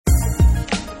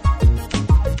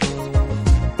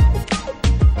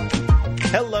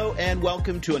Hello and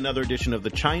welcome to another edition of the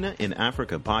China in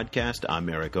Africa podcast. I'm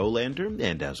Eric Olander,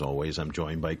 and as always, I'm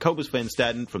joined by Cobus van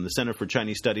Staden from the Center for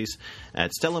Chinese Studies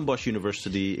at Stellenbosch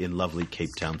University in lovely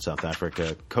Cape Town, South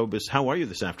Africa. Cobus, how are you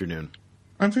this afternoon?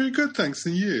 I'm very good, thanks.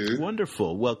 And you?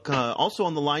 Wonderful. Well, also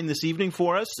on the line this evening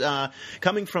for us,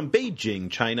 coming from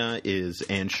Beijing, China, is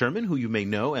Anne Sherman, who you may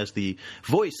know as the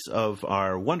voice of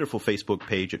our wonderful Facebook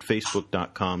page at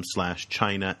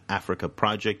facebook.com/China Africa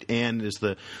Project. Anne is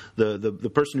the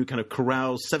person who kind of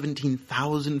corrals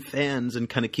 17,000 fans and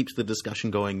kind of keeps the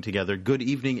discussion going together. Good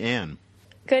evening, Anne.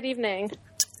 Good evening.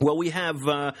 Well, we have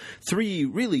three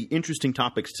really interesting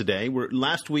topics today.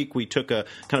 Last week we took a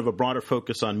kind of a broader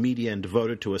focus on media and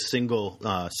devoted to a single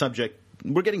subject.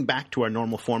 We're getting back to our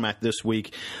normal format this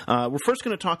week. We're first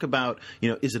going to talk about,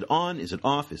 is it on, is it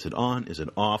off, is it on, is it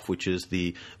off, which is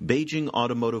the Beijing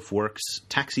Automotive Works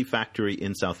taxi factory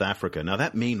in South Africa. Now,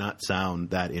 that may not sound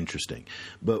that interesting,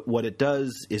 but what it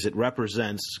does is it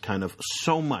represents kind of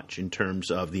so much in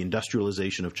terms of the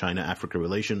industrialization of China-Africa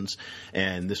relations,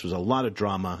 and this was a lot of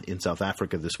drama in South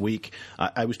Africa this week.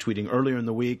 I was tweeting earlier in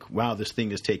the week, wow, this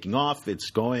thing is taking off, it's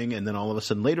going, and then all of a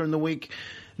sudden later in the week,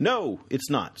 no, it's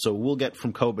not. So we'll get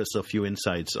from Cobus a few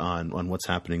insights on what's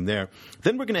happening there.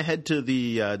 Then we're going to head to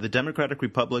the Democratic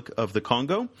Republic of the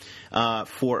Congo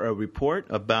for a report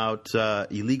about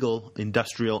illegal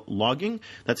industrial logging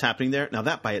that's happening there. Now,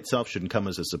 that by itself shouldn't come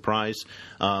as a surprise.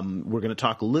 We're going to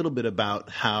talk a little bit about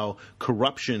how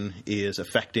corruption is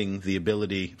affecting the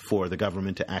ability for the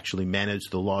government to actually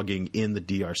manage the logging in the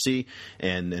DRC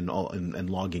and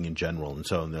logging in general. And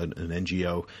so an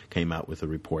NGO came out with a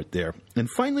report there. And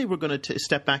finally, we're going to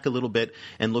step back a little bit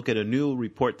and look at a new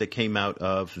report that came out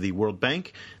of the World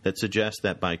Bank that suggests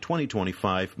that by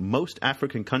 2025, most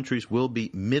African countries will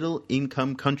be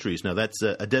middle-income countries. Now, that's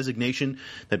a designation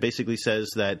that basically says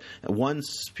that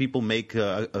once people make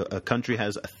a country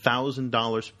has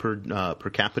 $1,000 per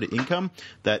capita income,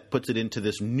 that puts it into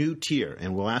this new tier.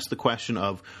 And we'll ask the question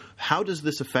of, how does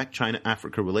this affect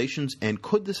China-Africa relations, and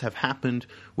could this have happened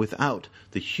without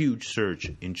the huge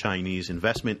surge in Chinese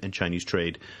investment and Chinese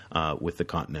trade with the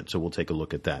continent? So we'll take a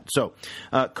look at that. So,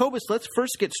 Cobus, let's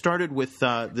first get started with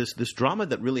this drama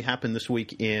that really happened this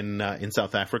week in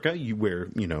South Africa, where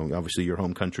obviously your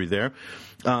home country there,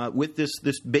 with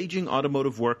this Beijing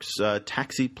Automotive Works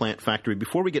taxi plant factory.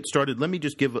 Before we get started, let me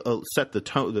just set the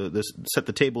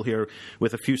table here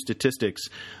with a few statistics.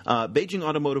 Beijing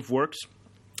Automotive Works,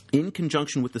 in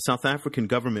conjunction with the South African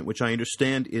government, which I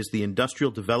understand is the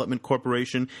Industrial Development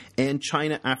Corporation and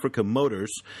China Africa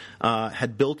Motors,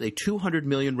 had built a 200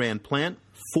 million rand plant,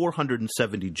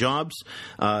 470 jobs.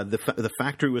 The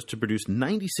factory was to produce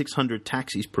 9,600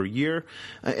 taxis per year.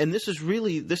 And this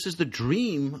is the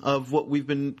dream of what we've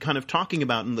been kind of talking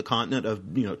about in the continent of,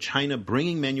 China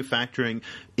bringing manufacturing,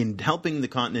 in helping the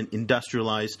continent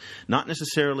industrialize, not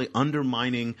necessarily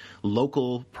undermining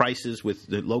local prices with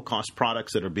the low-cost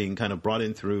products that are being kind of brought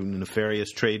in through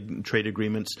nefarious trade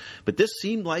agreements. But this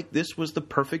seemed like this was the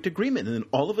perfect agreement. And then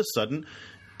all of a sudden,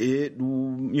 it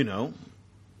was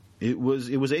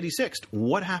 86th.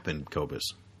 What happened, Cobus?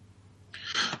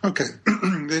 Okay,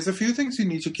 there's a few things you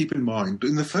need to keep in mind.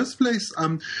 In the first place,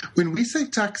 when we say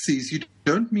taxis, you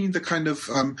don't mean the kind of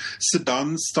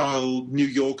sedan-style, New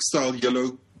York-style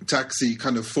yellow taxi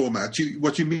kind of format.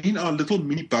 What you mean are little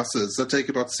mini buses that take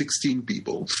about 16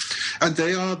 people, and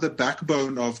they are the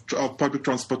backbone of public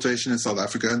transportation in South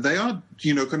Africa. And they are,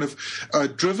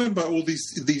 driven by all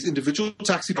these individual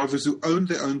taxi drivers who own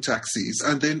their own taxis,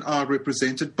 and then are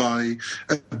represented by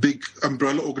big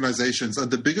umbrella organizations.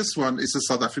 And the biggest one is the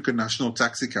South African National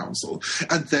Taxi Council,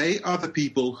 and they are the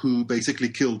people who basically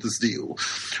killed this deal.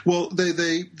 Well,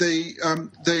 they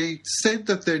said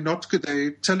that they're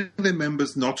telling their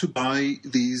members not to buy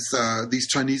these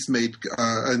Chinese-made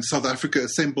and South Africa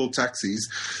assembled taxis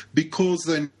because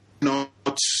they're not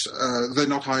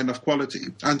high enough quality.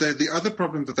 And the other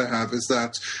problem that they have is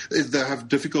that they have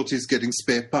difficulties getting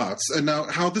spare parts. And now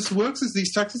how this works is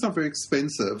these taxis are very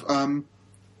expensive.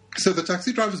 So the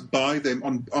taxi drivers buy them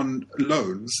on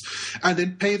loans and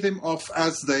then pay them off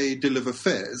as they deliver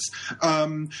fares.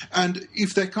 And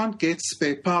if they can't get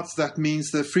spare parts, that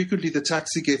means that frequently the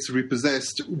taxi gets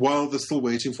repossessed while they're still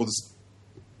waiting for the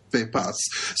spare parts.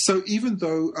 So even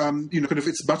though kind of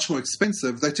it's much more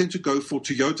expensive, they tend to go for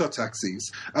Toyota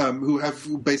taxis, who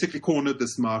have basically cornered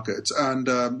this market, and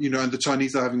and the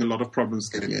Chinese are having a lot of problems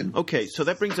getting in. Okay, so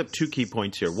that brings up two key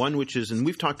points here. One, which is, and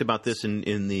we've talked about this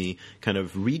in the kind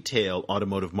of retail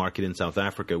automotive market in South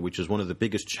Africa, which is one of the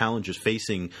biggest challenges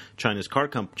facing Chinese car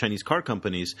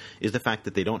companies, is the fact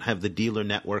that they don't have the dealer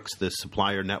networks, the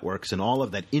supplier networks, and all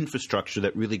of that infrastructure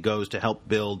that really goes to help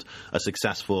build a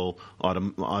successful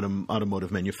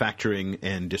automotive manufacturing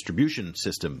and distribution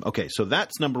system. Okay, so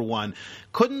that's number one.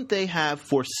 Couldn't they have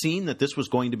foreseen that this was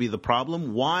going to be the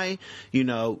problem? Why,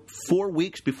 4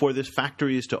 weeks before this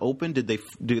factory is to open,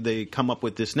 do they come up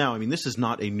with this now? I mean, this is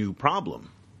not a new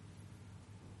problem.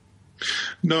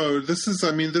 No, this has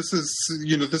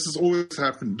always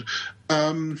happened.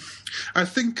 I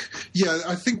think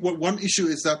what one issue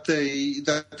is that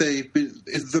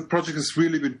the project has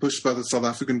really been pushed by the South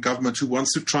African government, who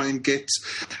wants to try and get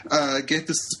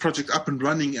this project up and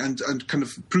running and kind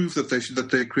of prove that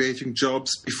they're creating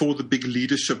jobs before the big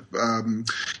leadership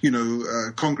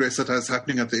congress that is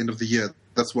happening at the end of the year.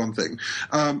 That's one thing.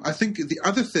 I think the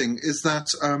other thing is that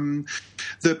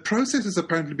the process has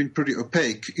apparently been pretty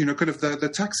opaque. Kind of the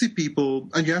taxi people,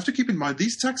 and you have to keep in mind,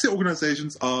 these taxi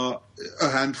organizations are a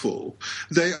handful.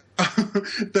 They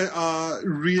are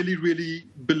really, really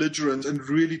belligerent and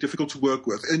really difficult to work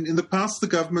with. And in the past, the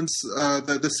governments,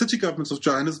 the city governments of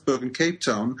Johannesburg and Cape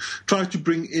Town, tried to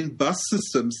bring in bus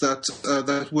systems that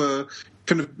were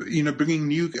kind of,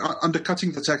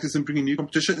 undercutting the taxis and bringing new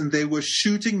competition, and they were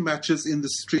shooting matches in the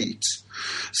street.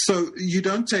 So you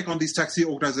don't take on these taxi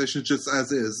organizations just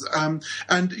as is.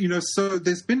 So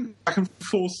there's been back and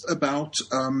forth about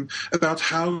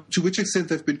how, to which extent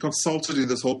they've been consulted in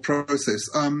this whole process.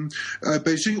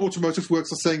 Beijing Automotive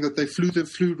Works are saying that they flew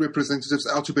representatives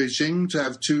out to Beijing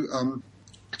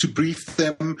to brief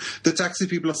them. The taxi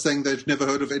people are saying they've never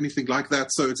heard of anything like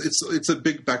that. So it's a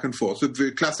big back and forth, a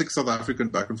very classic South African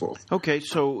back and forth. Okay,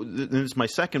 so this is my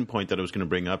second point that I was going to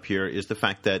bring up here, is the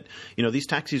fact that these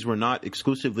taxis were not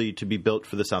exclusively to be built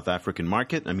for the South African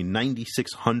market. I mean,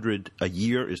 9,600 a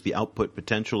year is the output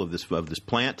potential of this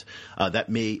plant.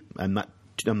 I'm not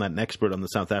an expert on the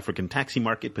South African taxi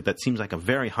market, but that seems like a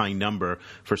very high number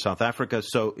for South Africa.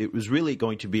 So it was really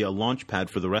going to be a launch pad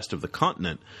for the rest of the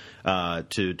continent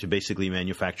to basically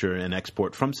manufacture and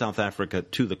export from South Africa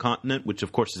to the continent, which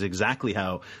of course is exactly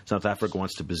how South Africa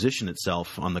wants to position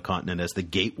itself on the continent, as the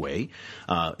gateway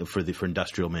for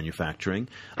industrial manufacturing.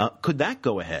 Could that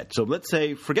go ahead? So let's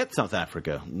say, forget South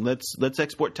Africa. Let's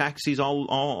export taxis all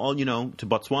to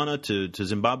Botswana, to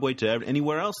Zimbabwe, to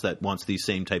anywhere else that wants these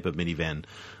same type of minivan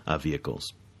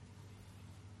vehicles.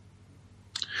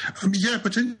 Yeah,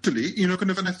 potentially.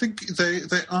 And I think they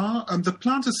are. The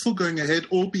plant is still going ahead,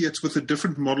 albeit with a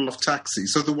different model of taxi.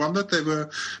 So the one that they were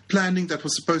planning that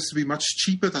was supposed to be much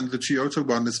cheaper than the Toyota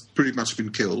one has pretty much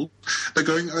been killed. They're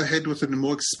going ahead with a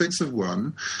more expensive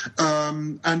one,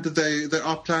 and they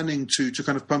are planning to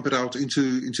kind of pump it out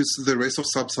into the rest of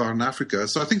sub-Saharan Africa.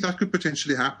 So I think that could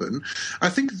potentially happen. I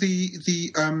think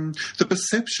the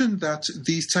perception that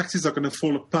these taxis are going to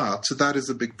fall apart, that is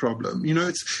a big problem.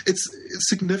 It's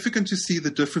significant to see the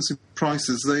difference in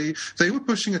prices. They were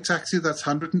pushing a taxi that's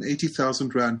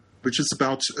 180,000 Rand, which is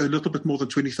about a little bit more than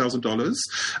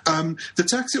 $20,000. The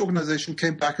taxi organization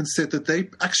came back and said that they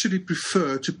actually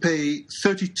prefer to pay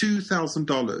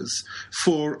 $32,000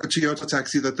 for a Toyota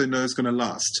taxi that they know is going to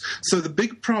last. So the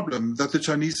big problem that the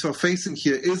Chinese are facing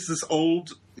here is this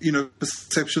old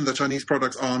perception that Chinese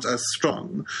products aren't as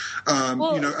strong.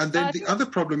 And then the other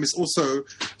problem is also...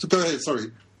 So go ahead,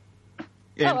 sorry.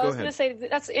 I was going to say,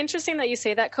 that's interesting that you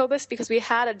say that, Cobus, because we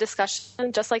had a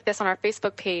discussion just like this on our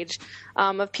Facebook page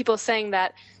of people saying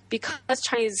that because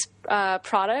Chinese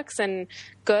products and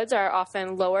goods are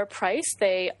often lower priced,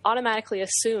 they automatically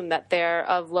assume that they're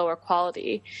of lower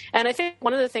quality. And I think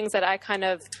one of the things that I kind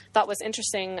of thought was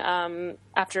interesting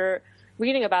after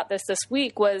reading about this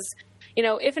week was,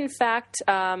 if in fact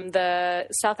the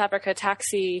South Africa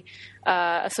Taxi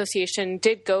Association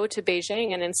did go to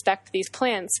Beijing and inspect these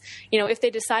plants, if they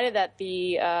decided that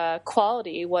the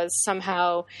quality was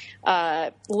somehow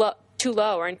too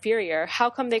low or inferior, how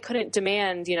come they couldn't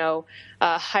demand,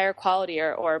 higher quality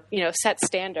or set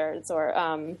standards? Or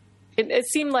it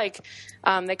seemed like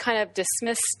they kind of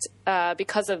dismissed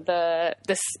because of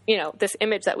this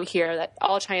image that we hear that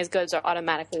all Chinese goods are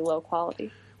automatically low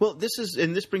quality. Well, this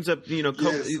brings up,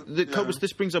 Cobus,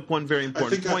 this brings up one very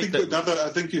important point. I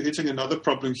think you're hitting another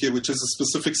problem here, which is a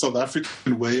specific South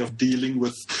African way of dealing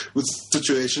with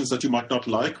situations that you might not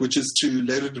like, which is to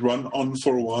let it run on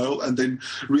for a while and then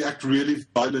react really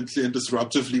violently and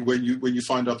disruptively when you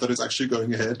find out that it's actually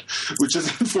going ahead, which is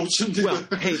unfortunately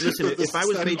if I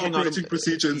was Beijing operating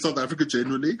procedure in South Africa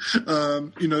generally.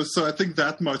 So I think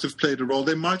that might have played a role.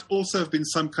 There might also have been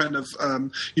some kind of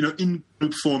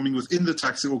in-group forming within the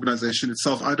taxi organization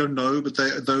itself. I don't know, but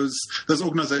those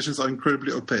organizations are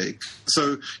incredibly opaque.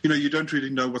 So, you don't really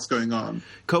know what's going on.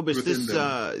 Cobus,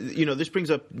 this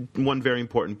brings up one very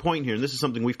important point here, and this is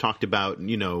something we've talked about,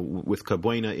 with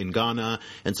Kabuena in Ghana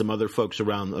and some other folks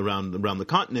around the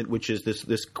continent, which is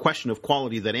this question of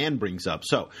quality that Anne brings up.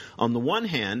 So, on the one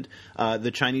hand,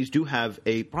 the Chinese do have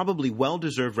a probably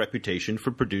well-deserved reputation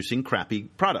for producing crappy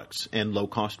products and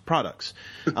low-cost products.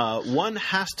 One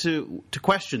has to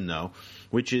question, though,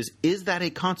 which is that a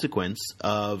consequence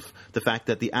of the fact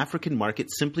that the African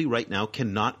market simply right now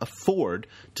cannot afford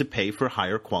to pay for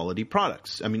higher quality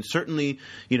products? I mean, certainly,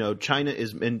 China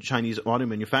and Chinese auto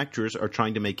manufacturers are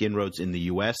trying to make inroads in the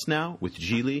U.S. now with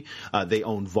Geely. They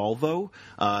own Volvo.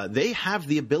 They have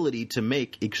the ability to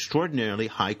make extraordinarily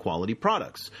high quality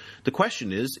products. The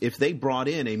question is, if they brought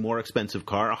in a more expensive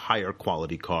car, a higher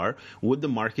quality car, would the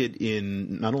market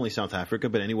in not only South Africa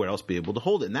but anywhere else be able to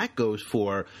hold it? And that goes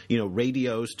for,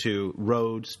 radios to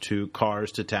roads to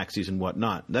cars to taxis and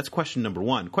whatnot. That's question number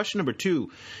one. Question number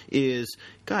two is,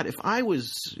 God, if I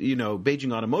was,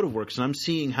 Beijing Automotive Works and I'm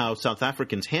seeing how South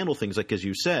Africans handle things, like as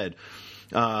you said,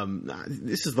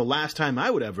 this is the last time I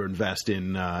would ever invest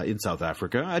in South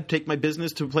Africa. I'd take my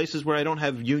business to places where I don't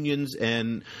have unions,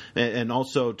 and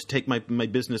also to take my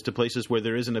business to places where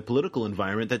there isn't a political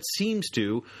environment that seems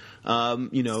to,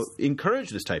 encourage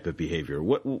this type of behavior.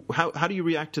 How do you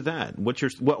react to that?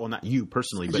 Well, not you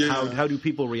personally, but how do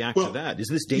people react to that? Is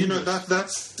this dangerous?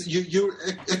 That's you're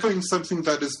echoing something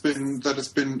that has been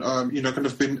kind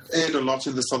of been aired a lot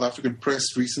in the South African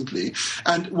press recently,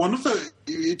 and one of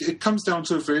it comes down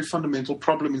to a very fundamental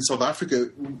problem in South Africa,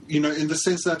 in the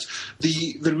sense that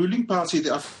the ruling party,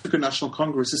 the African National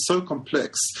Congress, is so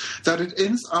complex that it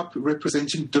ends up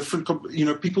representing different,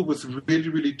 people with really,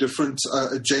 really different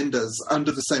agendas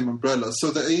under the same umbrella. So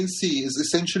the ANC is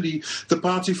essentially the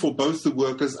party for both the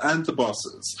workers and the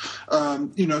bosses.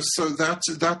 So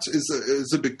that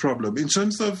is a big problem in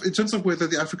terms of whether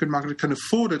the African market can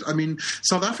afford it. I mean,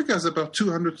 South Africa has about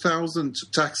 200,000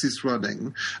 taxis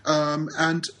running,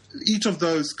 and each of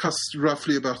those costs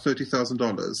roughly about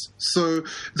 $30,000. So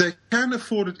they can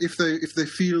afford it if they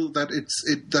feel that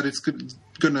it's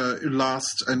going to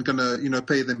last and going to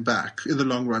pay them back in the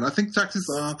long run. I think taxis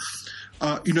are.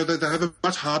 They have a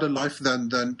much harder life than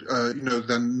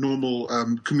normal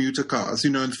commuter cars.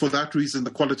 And for that reason,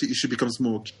 the quality issue becomes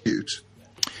more acute.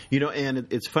 And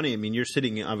it's funny. I mean, you're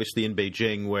sitting obviously in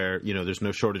Beijing where, there's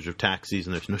no shortage of taxis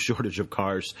and there's no shortage of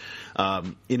cars.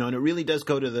 And it really does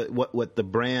go to what the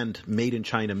brand made in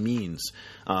China means.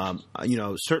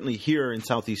 Certainly here in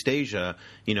Southeast Asia,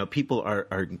 people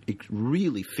are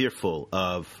really fearful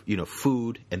of,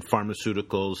 food and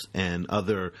pharmaceuticals and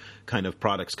other kind of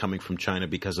products coming from China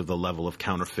because of the level of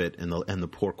counterfeit and the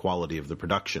poor quality of the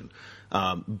production.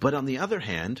 But on the other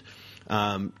hand,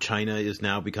 China is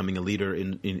now becoming a leader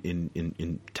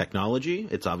in technology.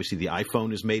 It's obviously the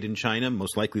iPhone is made in China.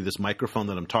 Most likely this microphone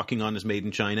that I'm talking on is made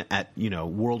in China at,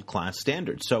 world-class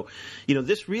standards. So,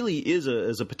 this really is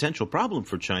a potential problem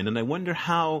for China, and I wonder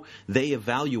how they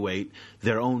evaluate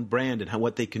their own brand and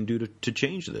what they can do to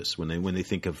change this when they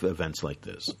think of events like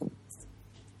this.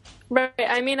 Right.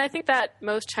 I mean, I think that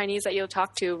most Chinese that you'll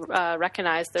talk to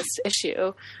recognize this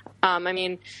issue.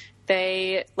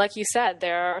 They, like you said,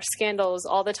 there are scandals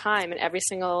all the time in every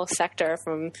single sector,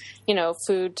 from,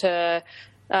 food to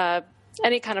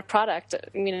any kind of product,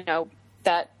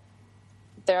 that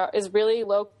there is really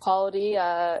low quality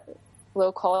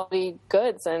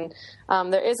goods. And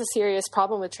there is a serious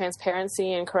problem with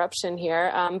transparency and corruption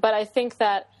here. But I think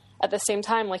that at the same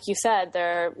time, like you said,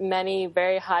 there are many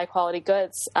very high quality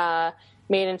goods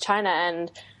made in China.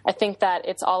 And I think that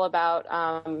it's all about,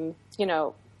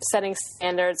 setting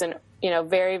standards and,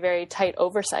 very, very tight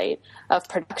oversight of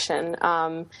production.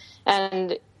 I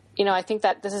think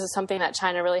that this is something that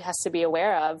China really has to be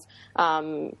aware of,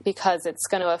 because it's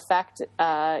going to affect,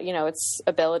 its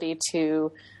ability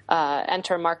to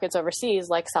enter markets overseas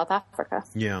like South Africa.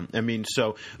 Yeah, I mean,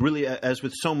 so really, as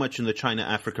with so much in the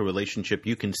China-Africa relationship,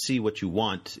 you can see what you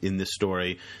want in this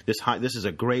story. This is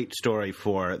a great story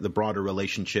for the broader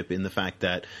relationship in the fact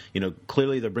that,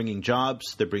 clearly they're bringing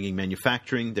jobs, they're bringing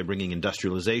manufacturing, they're bringing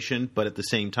industrialization, but at the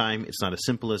same time, it's not as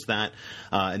simple as that.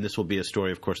 And this will be a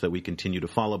story, of course, that we continue to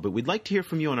follow. But we'd like to hear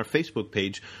from you on our Facebook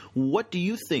page. What do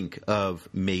you think of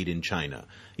Made in China?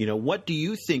 What do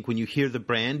you think when you hear the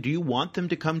brand? Do you want them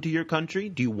to come to your country?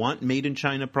 Do you want Made in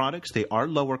China products? They are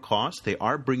lower cost. They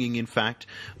are bringing, in fact,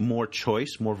 more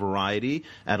choice, more variety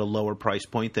at a lower price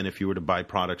point than if you were to buy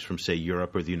products from, say,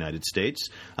 Europe or the United States.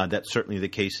 That's certainly the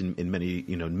case in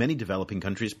many developing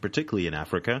countries, particularly in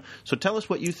Africa. So tell us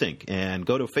what you think, and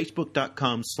go to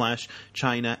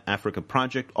facebook.com/China Africa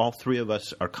Project. All three of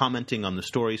us are commenting on the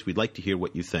stories. We'd like to hear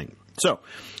what you think. So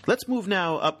let's move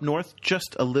now up north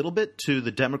just a little bit to the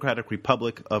Democratic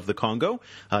Republic of the Congo,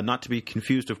 not to be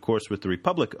confused, of course, with the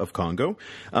Republic of Congo,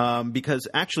 because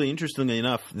actually, interestingly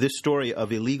enough, this story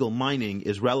of illegal mining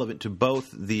is relevant to both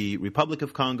the Republic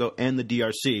of Congo and the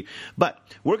DRC. But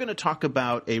we're going to talk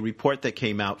about a report that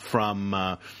came out from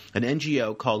an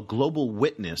NGO called Global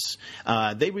Witness.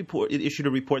 It issued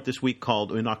a report this week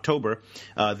called, in October,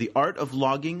 The Art of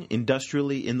Logging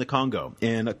Industrially in the Congo.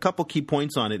 And a couple key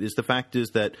points on it is the fact is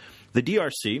that the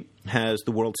DRC has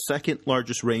the world's second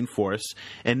largest rainforest,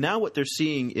 and now what they're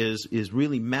seeing is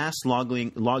really mass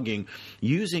logging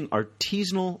using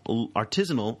artisanal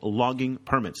logging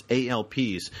permits,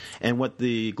 ALPs. And what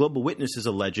the Global Witness is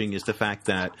alleging is the fact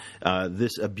that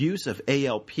this abuse of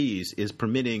ALPs is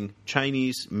permitting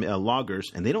Chinese loggers,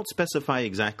 and they don't specify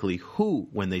exactly who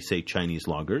when they say Chinese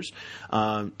loggers,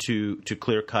 to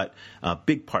clear cut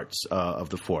big parts of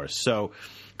the forest. So,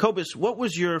 Cobus, what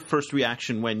was your first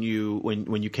reaction when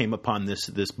you came upon this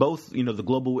both the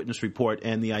Global Witness report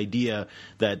and the idea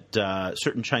that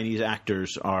certain Chinese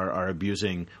actors are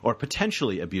abusing or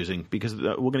potentially abusing, because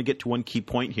we're going to get to one key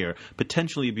point here,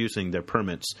 potentially abusing their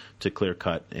permits to clear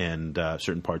cut and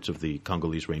certain parts of the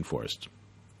Congolese rainforest?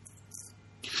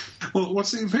 Well,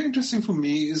 what's very interesting for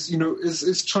me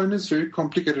is China's very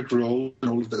complicated role in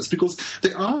all of this, because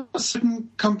there are certain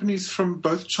companies from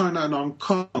both China and Hong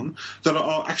Kong that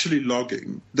are actually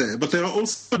logging there, but there are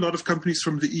also a lot of companies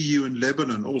from the EU and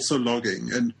Lebanon also logging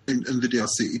in the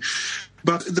DRC.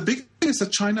 But the big thing is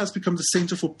that China has become the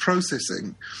center for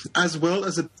processing as well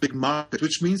as a big market,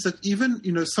 which means that even,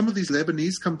 some of these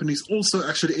Lebanese companies also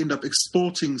actually end up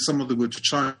exporting some of the wood to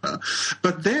China.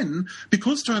 But then,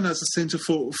 because China is a center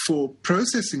for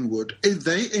processing wood,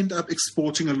 they end up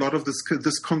exporting a lot of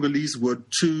this Congolese wood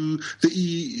to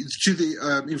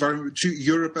the environment, to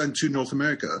Europe and to North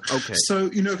America. Okay.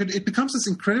 So, it becomes this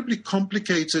incredibly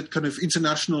complicated kind of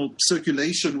international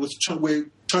circulation where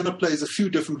China plays a few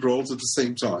different roles at the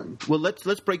same time. Well,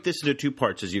 let's break this into two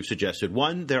parts, as you've suggested.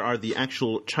 One, there are the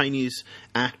actual Chinese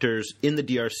actors in the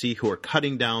DRC who are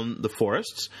cutting down the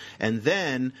forests, and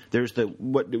then there's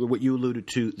what you alluded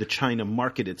to, the China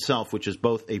market itself, which is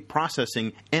both a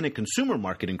processing and a consumer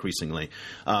market increasingly,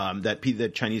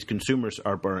 that Chinese consumers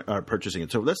are purchasing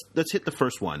it. So let's hit the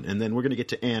first one, and then we're going to get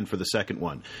to Anne for the second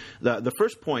one. The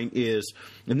first point is,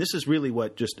 and this is really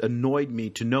what just annoyed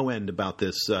me to no end about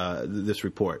this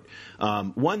report.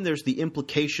 One, there's the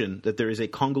implication that there is a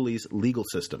Congolese legal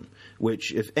system,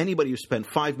 which if anybody who spent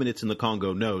 5 minutes in the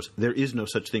Congo knows, there is no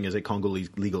such thing as a Congolese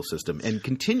legal system. And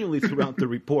continually throughout the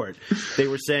report, they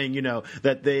were saying,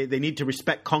 that they need to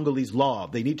respect Congolese law.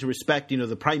 They need to respect,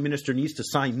 the prime minister needs to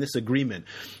sign this agreement.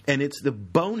 And it's the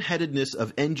boneheadedness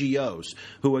of NGOs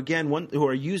who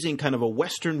are using kind of a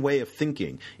Western way of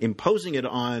thinking, imposing it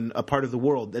on a part of the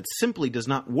world that simply does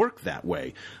not work that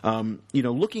way.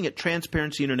 Looking at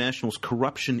Transparency International's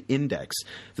corruption index,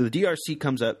 the DRC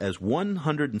comes out as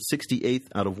 168th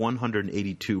out of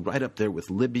 182, right up there with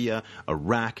Libya,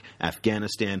 Iraq,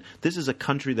 Afghanistan. This is a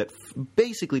country that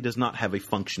basically does not have a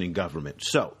functioning government.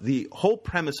 So the whole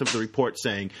premise of the report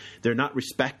saying they're not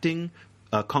respecting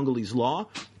Congolese law,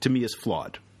 to me, is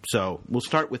flawed. So we'll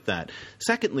start with that.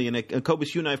 Secondly, and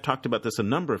Cobus, you and I have talked about this a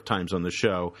number of times on the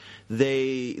show,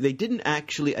 they didn't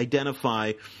actually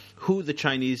identify who the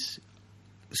Chinese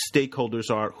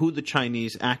stakeholders are, who the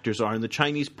Chinese actors are, and the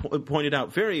Chinese pointed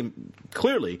out very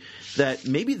clearly that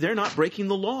maybe they're not breaking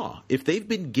the law. If they've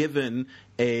been given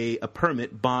a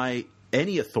permit by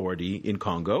any authority in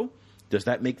Congo, does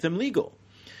that make them legal?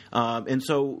 And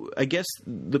so I guess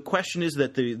the question is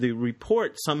that the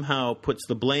report somehow puts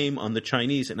the blame on the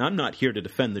Chinese, and I'm not here to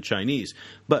defend the Chinese,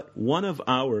 but one of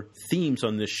our themes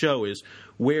on this show is,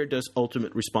 where does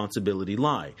ultimate responsibility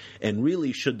lie? And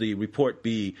really, should the report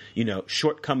be,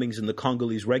 shortcomings in the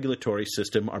Congolese regulatory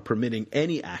system are permitting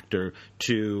any actor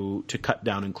to cut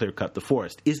down and clear cut the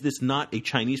forest? Is this not a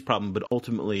Chinese problem, but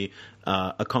ultimately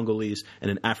a Congolese and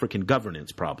an African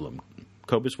governance problem?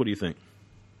 Cobus, what do you think?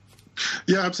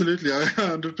 Yeah, absolutely. I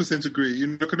 100% agree.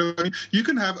 You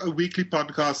can have a weekly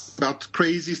podcast about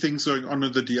crazy things going on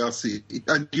in the DRC,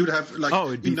 and you'd have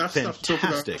enough stuff to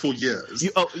talk about for years.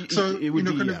 The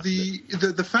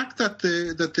fact that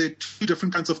the two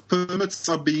different kinds of permits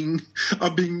are being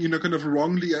kind of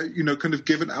wrongly kind of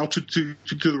given out to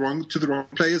the wrong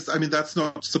players. I mean, that's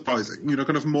not surprising.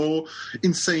 Kind of more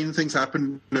insane things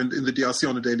happen in the DRC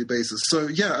on a daily basis. So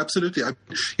yeah, absolutely.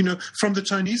 From the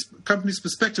Chinese company's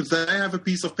perspective, they have a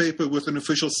piece of paper with an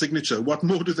official signature. What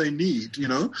more do they need?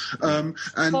 The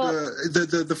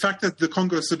fact that the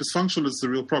Congo is so dysfunctional is the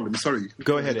real problem. Sorry.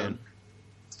 Go ahead, Anne.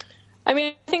 I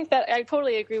mean, I think that I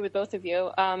totally agree with both of you.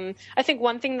 I think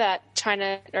one thing that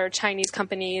China or Chinese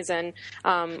companies and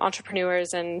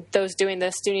entrepreneurs and those doing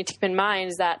this do need to keep in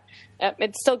mind is that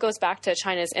it still goes back to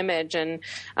China's image. And,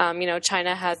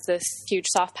 China has this huge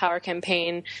soft power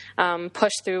campaign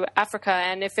pushed through Africa.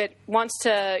 And if it wants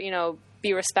to,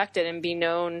 be respected and be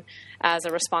known as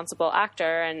a responsible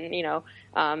actor and,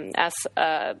 as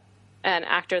an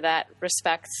actor that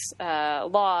respects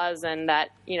laws and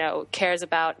that, cares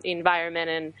about the environment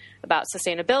and about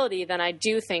sustainability, then I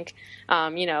do think,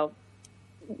 even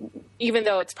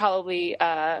though it's probably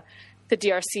the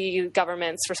DRC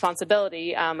government's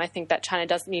responsibility, I think that China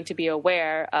does need to be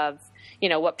aware of,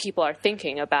 what people are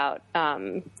thinking about,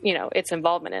 its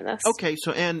involvement in this. Okay,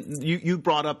 so Anne, you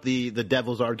brought up the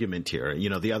devil's argument here,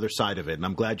 the other side of it, and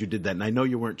I'm glad you did that. And I know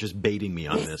you weren't just baiting me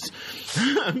on this,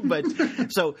 but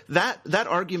so that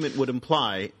argument would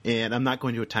imply, and I'm not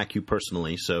going to attack you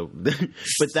personally,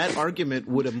 but that argument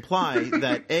would imply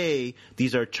that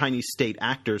these are Chinese state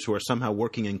actors who are somehow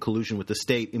working in collusion with the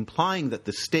state, implying that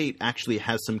the state actually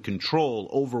has some control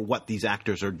over what these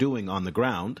actors are doing on the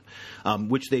ground,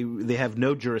 which they have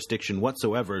no jurisdiction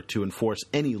whatsoever to enforce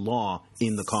any law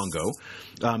in the Congo.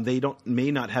 They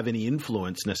may not have any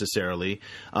influence necessarily.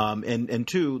 And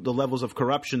two, the levels of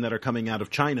corruption that are coming out of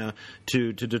China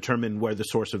to determine where the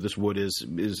source of this wood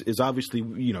is obviously,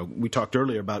 we talked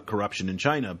earlier about corruption in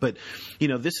China, but,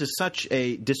 this is such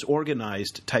a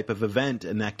disorganized type of event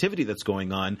and activity that's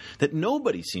going on that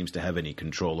nobody seems to have any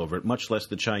control over it, much less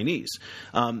the Chinese.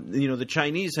 The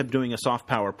Chinese have doing a soft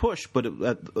power push, but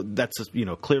that's,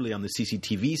 clearly on the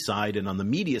CCTV side and on the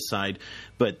media side,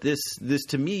 but this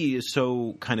to me is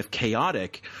so kind of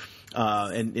chaotic.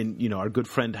 And our good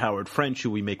friend Howard French,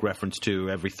 who we make reference to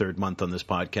every third month on this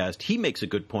podcast, he makes a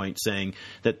good point saying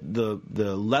that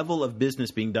the level of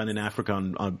business being done in Africa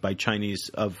by Chinese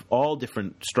of all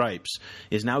different stripes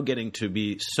is now getting to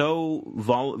be so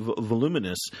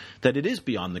voluminous that it is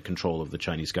beyond the control of the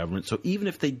Chinese government. So even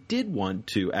if they did want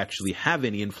to actually have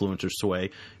any influence or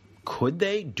sway, could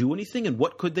they do anything, and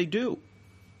what could they do?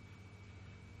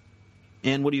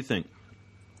 And what do you think?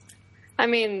 I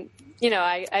mean,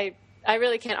 I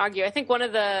really can't argue. I think one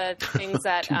of the things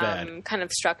that kind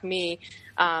of struck me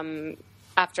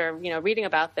after reading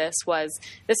about this was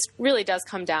this really does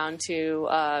come down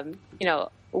to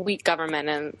weak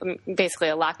government and basically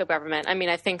a lack of government. I mean,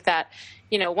 I think that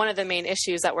one of the main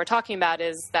issues that we're talking about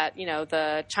is that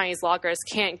the Chinese loggers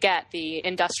can't get the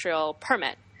industrial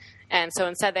permit. And so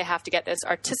instead, they have to get this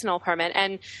artisanal permit.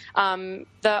 And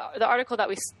the article that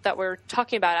we're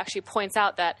talking about actually points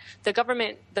out that the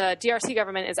DRC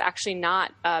government, is actually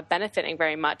not benefiting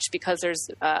very much because there's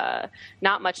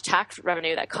not much tax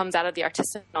revenue that comes out of the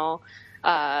artisanal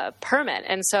permit.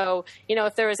 And so,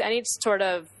 if there was any sort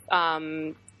of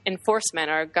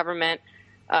enforcement or government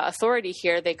authority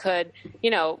here, they could,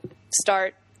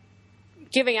 start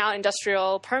giving out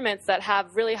industrial permits that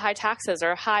have really high taxes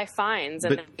or high fines,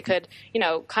 and they could,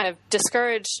 kind of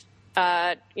discourage,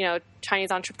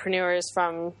 Chinese entrepreneurs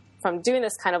from doing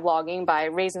this kind of logging by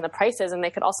raising the prices, and they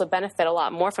could also benefit a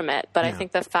lot more from it. But I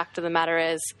think the fact of the matter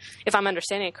is, if I'm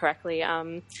understanding it correctly,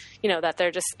 that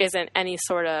there just isn't any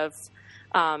sort of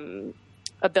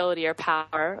ability or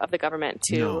power of the government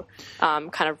to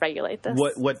kind of regulate this.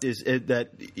 What is it that,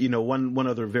 one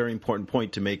other very important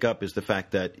point to make up is the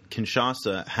fact that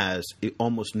Kinshasa has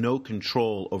almost no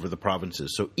control over the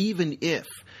provinces. So even if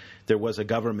there was a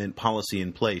government policy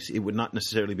in place, it would not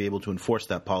necessarily be able to enforce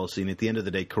that policy. And at the end of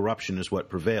the day, corruption is what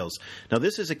prevails. Now,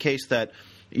 this is a case that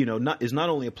is not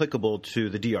only applicable to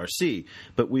the DRC,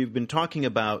 but we've been talking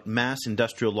about mass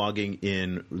industrial logging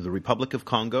in the Republic of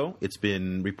Congo. It's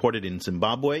been reported in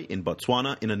Zimbabwe, in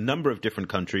Botswana, in a number of different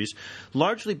countries,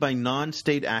 largely by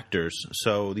non-state actors.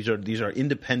 So these are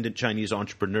independent Chinese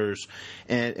entrepreneurs.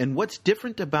 And what's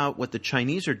different about what the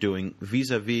Chinese are doing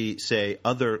vis-a-vis, say,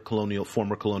 other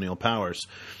former colonial powers,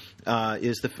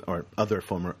 or other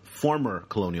former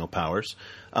colonial powers,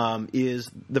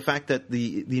 is the fact that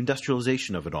the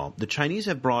industrialization of it all. The Chinese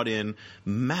have brought in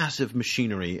massive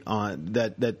machinery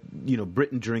that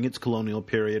Britain during its colonial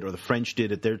period, or the French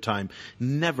did at their time,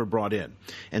 never brought in.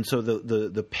 And so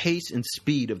the pace and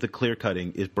speed of the clear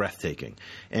cutting is breathtaking.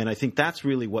 And I think that's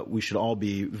really what we should all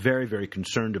be very, very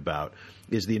concerned about,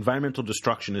 is the environmental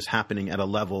destruction is happening at a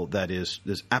level that is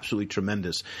absolutely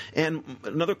tremendous. And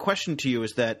another question to you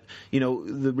is that,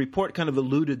 the report kind of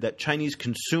alluded that Chinese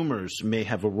consumers may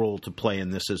have a role to play in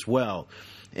this as well.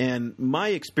 And my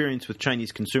experience with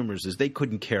Chinese consumers is they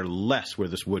couldn't care less where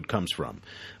this wood comes from.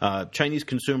 Chinese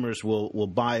consumers will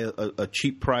buy a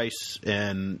cheap price,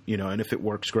 and if it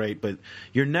works, great. But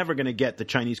you're never going to get the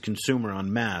Chinese consumer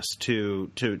en masse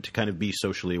to kind of be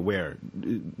socially aware.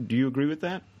 Do you agree with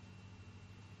that?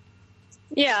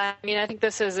 Yeah, I think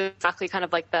this is exactly kind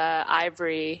of like the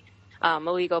ivory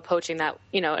illegal poaching that,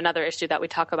 another issue that we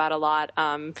talk about a lot,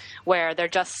 where they're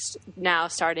just now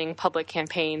starting public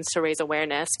campaigns to raise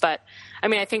awareness. But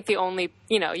I think the only,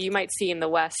 you might see in the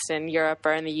West and Europe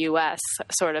or in the U.S.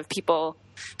 sort of people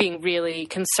being really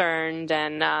concerned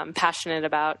and passionate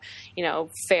about,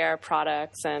 fair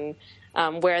products and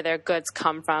where their goods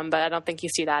come from, but I don't think you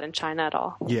see that in China at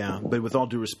all. Yeah, but with all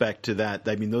due respect to that,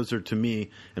 those are, to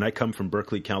me, and I come from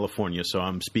Berkeley, California, so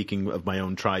I'm speaking of my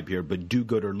own tribe here, but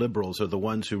do-gooder liberals are the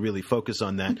ones who really focus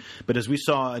on that. But as we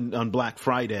saw on Black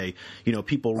Friday,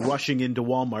 people rushing into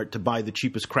Walmart to buy the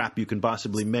cheapest crap you can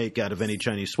possibly make out of any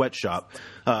Chinese sweatshop.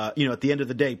 At the end of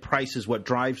the day, price is what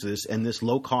drives this, and this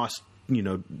low-cost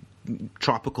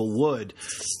tropical wood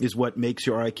is what makes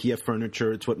your IKEA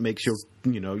furniture. It's what makes your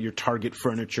Target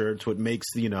furniture. It's what makes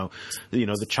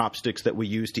the chopsticks that we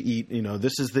use to eat.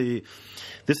 This is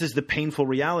the painful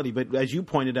reality. But as you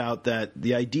pointed out, that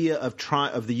the idea of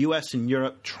the U.S. and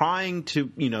Europe trying to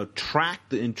track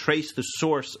and trace the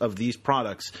source of these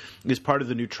products is part of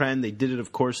the new trend. They did it,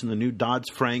 of course, in the new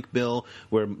Dodd-Frank bill,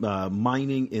 where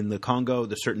mining in the Congo,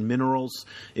 the certain minerals,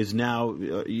 is now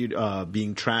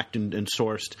being tracked and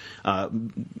sourced.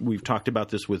 We've talked about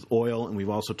this with oil, and we've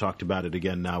also talked about it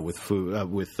again now with food,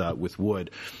 with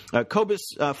wood.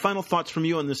 Cobus, final thoughts from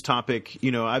you on this topic.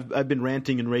 I've been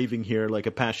ranting and raving here like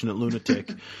a passionate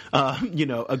lunatic.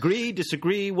 Agree,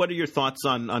 disagree? What are your thoughts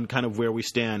on kind of where we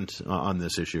stand on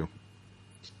this issue?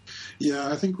 Yeah,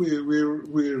 I think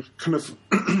we're kind of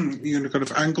kind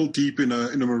of ankle deep in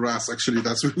a morass. Actually,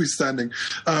 that's where we're standing.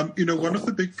 One of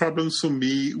the big problems for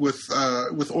me with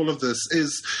all of this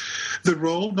is the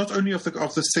role not only of the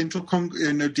central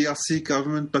DRC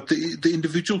government, but the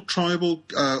individual tribal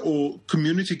or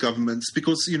community governments,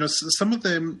 because some of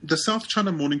them. The South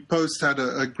China Morning Post had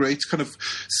a great kind of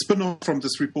spin-off from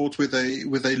this report where they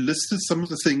listed some of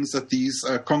the things that these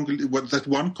that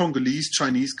one Congolese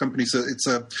Chinese company. So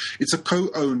it's a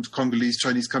co-owned Congolese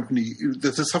Chinese company.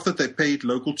 The stuff that they paid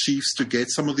local chiefs to get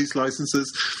some of these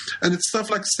licenses, and it's stuff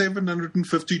like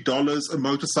 $750 a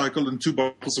motorcycle and 2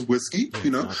 bottles of whiskey.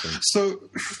 Exactly. So,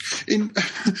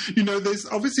 there's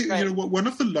obviously one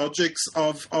of the logics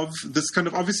of this kind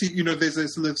of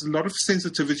there's a lot of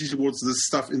sensitivity towards this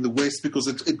stuff in the West because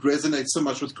it resonates so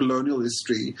much with colonial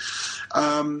history,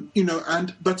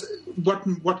 but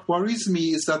what worries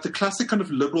me is that the classic kind of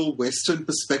liberal Western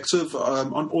perspective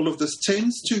on all of this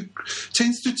tends to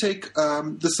take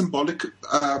the symbolic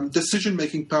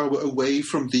decision-making power away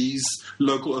from these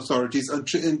local authorities,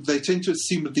 and they tend to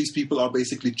assume that these people are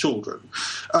basically children.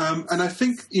 And I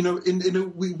think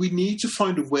we need to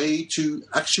find a way to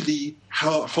actually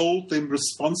hold them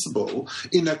responsible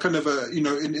in a kind of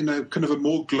in a kind of a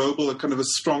more global, a kind of a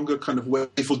stronger kind of way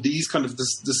for these kind of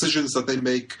decisions that they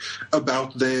make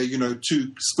about their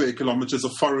 2 square kilometers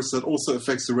of forest that also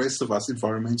affects the rest of us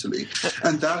environmentally.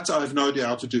 And that I have no idea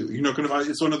how to do.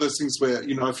 It's one of those things where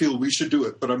I feel we should do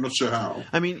it, but I'm not sure how.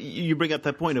 You bring up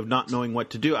that point of not knowing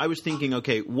what to do. I was thinking,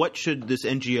 okay, what should this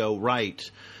NGO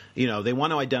write? They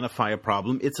want to identify a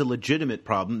problem. It's a legitimate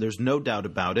problem. There's no doubt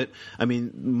about it.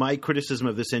 My criticism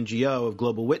of this NGO, of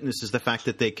Global Witness, is the fact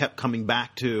that they kept coming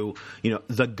back to,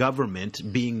 the government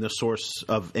being the source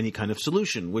of any kind of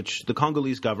solution, which the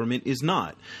Congolese government is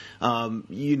not.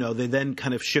 They then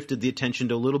kind of shifted the attention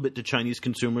to a little bit to Chinese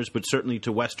consumers, but certainly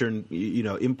to Western,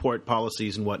 import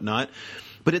policies and whatnot.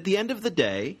 But at the end of the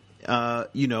day,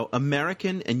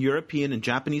 American and European and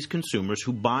Japanese consumers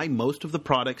who buy most of the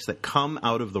products that come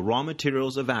out of the raw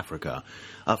materials of Africa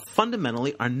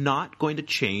fundamentally are not going to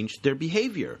change their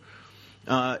behavior.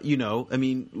 How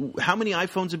many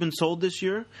iPhones have been sold this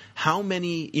year? How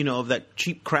many, of that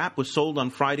cheap crap was sold on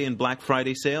Friday and Black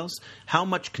Friday sales? How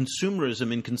much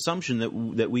consumerism and consumption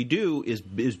that we do is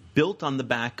built on the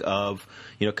back of,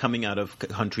 coming out of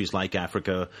countries like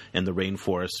Africa and the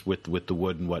rainforests with the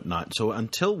wood and whatnot. So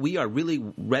until we are really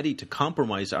ready to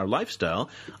compromise our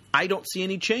lifestyle, I don't see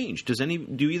any change.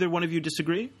 Do either one of you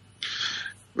disagree?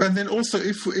 And then also,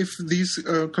 if these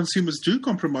consumers do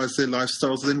compromise their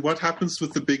lifestyles, then what happens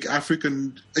with the big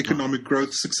African economic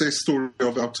growth success story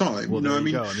of our time? Well, there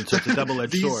you go. It's a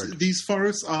double-edged sword. These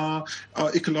forests are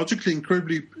ecologically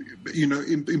incredibly,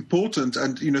 important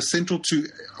and central to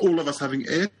all of us having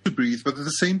air to breathe. But at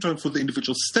the same time, for the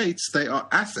individual states, they are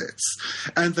assets,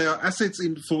 and they are assets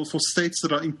for states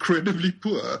that are incredibly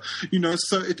poor.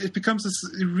 So it becomes this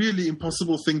really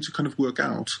impossible thing to kind of work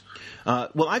out.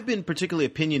 Well, I've been particularly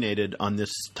opinionated on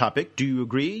this topic. Do you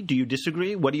agree? Do you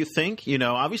disagree? What do you think?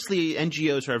 Obviously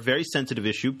NGOs are a very sensitive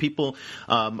issue. People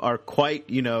are quite,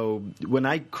 when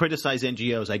I criticize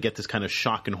NGOs, I get this kind of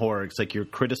shock and horror. It's like you're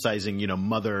criticizing,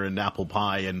 mother and apple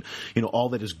pie and, all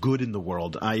that is good in the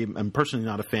world. I'm personally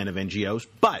not a fan of NGOs,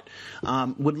 but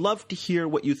would love to hear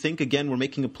what you think. Again, we're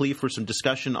making a plea for some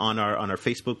discussion on our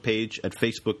Facebook page at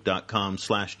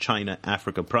facebook.com/China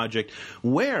Africa Project,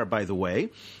 where, by the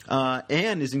way,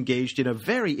 Anne is engaged in a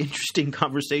very interesting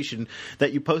conversation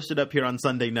that you posted up here on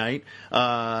Sunday night.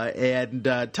 And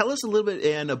tell us a little bit,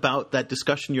 Anne, about that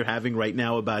discussion you're having right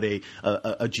now about a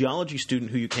geology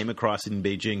student who you came across in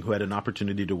Beijing who had an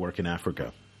opportunity to work in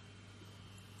Africa.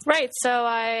 Right. So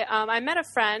I met a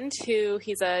friend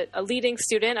he's a leading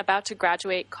student about to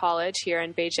graduate college here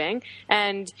in Beijing,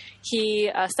 and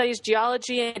he studies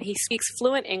geology and he speaks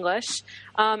fluent English.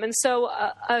 And so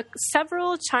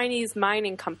several Chinese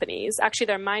mining companies, actually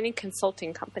they're mining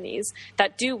consulting companies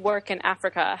that do work in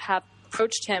Africa, have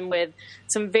approached him with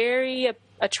some very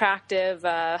attractive,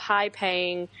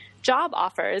 high-paying job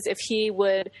offers if he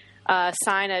would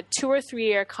sign a 2 or 3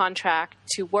 year contract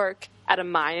to work at a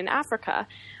mine in Africa.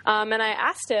 And I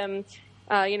asked him,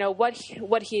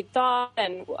 what he thought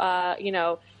and,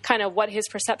 kind of what his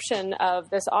perception of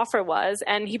this offer was.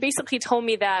 And he basically told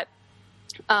me that,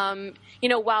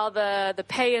 while the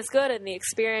pay is good and the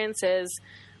experience is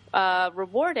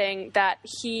rewarding, that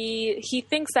he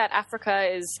thinks that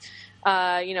Africa is,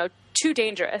 too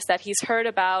dangerous, that he's heard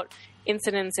about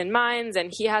incidents in mines, and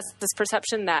he has this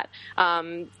perception that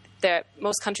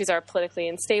most countries are politically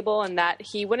unstable and that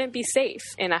he wouldn't be safe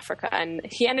in Africa. And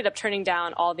he ended up turning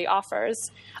down all the offers.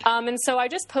 And so I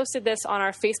just posted this on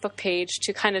our Facebook page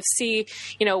to kind of see,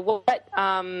 what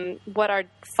our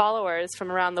followers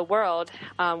from around the world,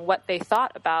 what they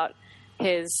thought about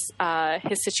his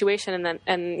situation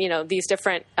and these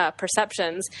different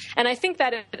perceptions. And I think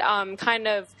that it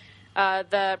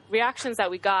the reactions that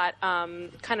we got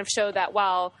kind of show that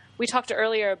while we talked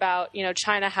earlier about,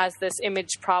 China has this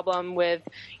image problem with,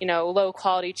 low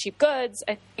quality, cheap goods,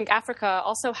 I think Africa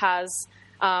also has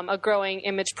a growing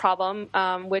image problem,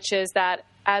 which is that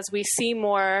as we see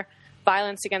more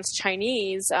violence against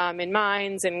Chinese in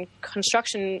mines and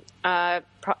construction,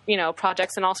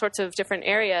 projects in all sorts of different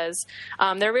areas,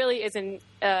 there really is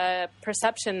a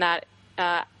perception that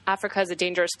Africa is a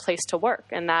dangerous place to work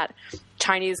and that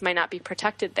Chinese might not be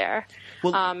protected there.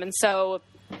 Well, and so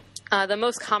the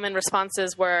most common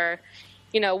responses were,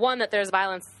 one, that there's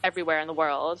violence everywhere in the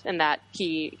world, and that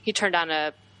he turned down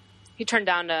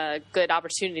a good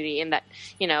opportunity, and that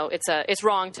it's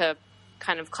wrong to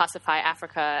kind of classify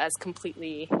Africa as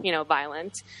completely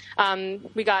violent.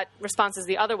 We got responses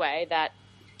the other way, that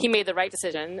he made the right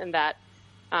decision and that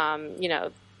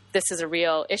this is a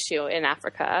real issue in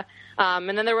Africa.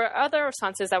 And then there were other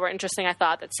responses that were interesting, I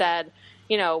thought, that said,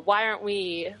 why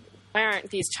aren't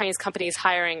these Chinese companies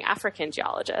hiring African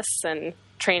geologists and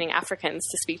training Africans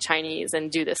to speak Chinese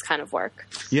and do this kind of work?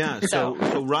 Yeah, so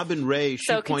Robin Ray,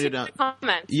 pointed out.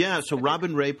 Yeah, so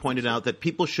Robin Ray pointed out that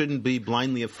people shouldn't be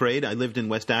blindly afraid. I lived in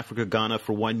West Africa, Ghana,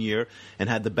 for 1 year and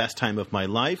had the best time of my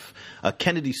life.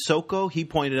 Kennedy Soko, he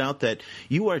pointed out that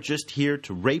you are just here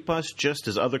to rape us, just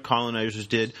as other colonizers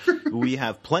did. We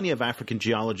have plenty of African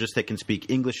geologists that can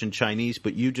speak English and Chinese,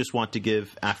 but you just want to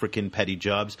give African petty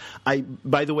jobs.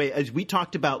 By the way, as we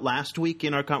talked about last week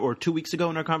or 2 weeks ago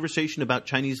in our conversation about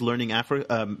Chinese learning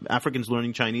Africans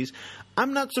learning Chinese.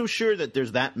 I'm not so sure that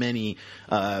there's that many,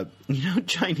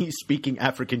 Chinese-speaking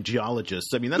African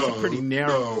geologists. I mean, that's a pretty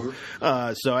narrow.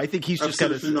 So I think he's just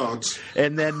got to. Not.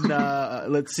 And then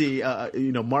let's see.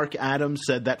 Mark Adams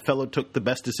said that fellow took the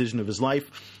best decision of his life,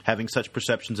 having such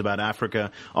perceptions about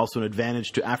Africa. Also an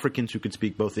advantage to Africans who could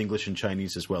speak both English and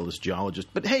Chinese as well as geologists.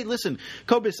 But hey, listen,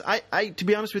 Cobus, I to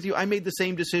be honest with you, I made the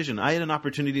same decision. I had an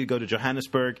opportunity to go to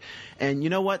Johannesburg, and you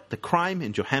know what? The crime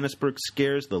in Johannesburg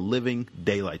scares the living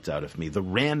daylights out of me. The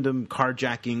random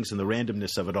carjackings and the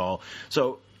randomness of it all.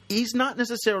 So he's not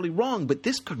necessarily wrong, but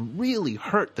this could really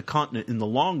hurt the continent in the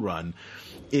long run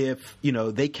if,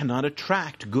 they cannot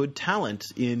attract good talent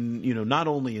in, not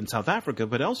only in South Africa,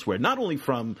 but elsewhere, not only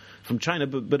from China,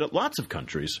 but lots of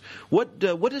countries. What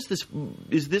is this?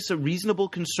 Is this a reasonable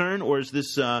concern, or is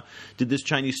this, did this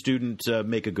Chinese student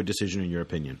make a good decision in your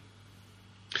opinion?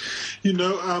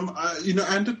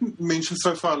 Anne didn't mention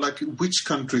so far which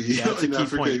country in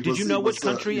Africa. Did you know which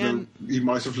country he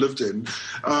might have lived in?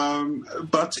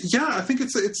 But yeah, I think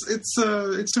it's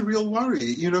a real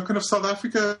worry. Kind of South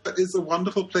Africa is a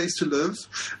wonderful place to live,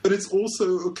 but it's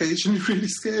also occasionally really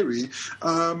scary.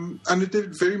 And it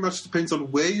very much depends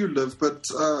on where you live. But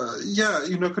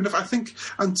I think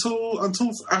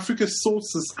until Africa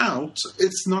sorts this out,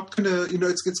 it's not gonna,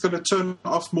 it's gonna turn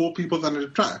off more people than it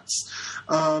attracts.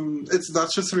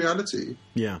 That's just reality.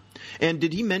 Yeah. And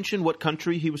did he mention what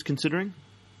country he was considering?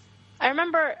 I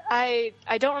remember. I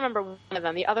don't remember one of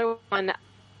them. The other one,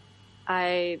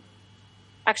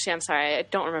 Actually, I'm sorry. I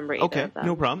don't remember either. Okay, of them.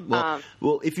 No problem.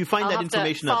 Well, if you find that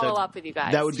information out, follow up with you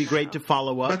guys. That would be great to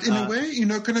follow up. But in a way,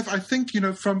 I think,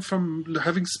 from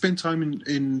having spent time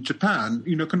in Japan,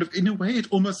 in a way, it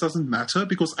almost doesn't matter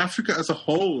because Africa as a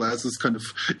whole has this kind of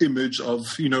image of,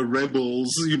 rebels,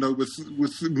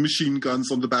 with machine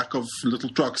guns on the back of little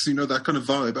trucks, that kind of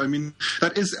vibe. I mean,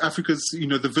 that is Africa's,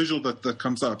 the visual that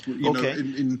comes up,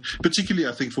 in particularly,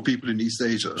 I think, for people in East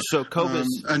Asia. So, Cobus...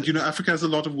 and, Africa has a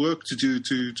lot of work to do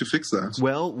to fix that.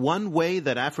 Well, one way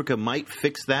that Africa might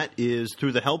fix that is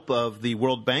through the help of the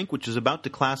World Bank, which is about to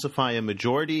classify a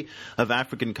majority of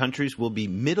African countries will be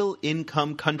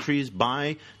middle-income countries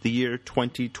by the year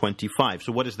 2025.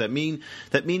 So what does that mean?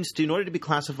 That means in order to be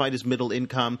classified as middle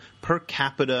income, per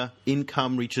capita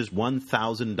income reaches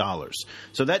 $1,000.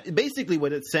 So that basically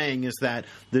what it's saying is that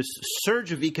this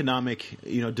surge of economic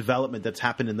development that's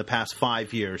happened in the past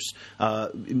 5 years,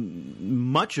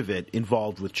 much of it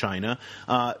involved with China,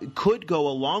 could go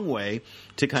a long way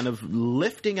to kind of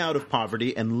lifting out of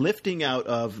poverty and lifting out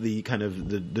of the kind of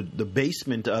the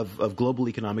basement of global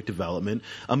economic development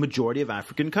a majority of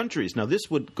African countries. Now, this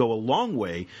would go a long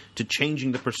way to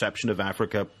changing the perception of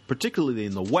Africa, particularly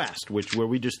in the West, where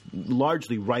we just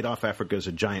largely write off Africa as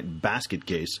a giant basket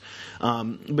case,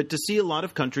 but to see a lot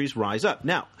of countries rise up.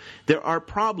 Now, there are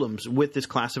problems with this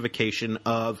classification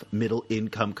of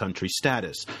middle-income country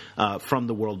status from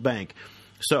the World Bank.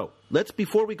 So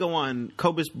before we go on,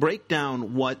 Cobus, break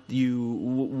down what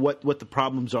the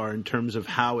problems are in terms of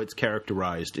how it's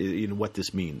characterized, what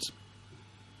this means.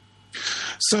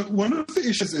 So one of the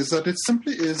issues is that it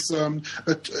simply is, the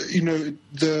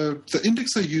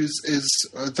index they use is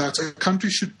that a country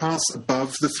should pass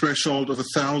above the threshold of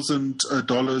 $1,000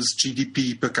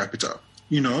 GDP per capita.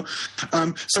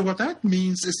 So what that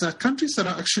means is that countries that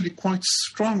are actually quite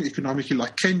strong economically,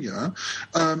 like Kenya,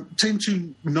 tend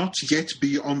to not yet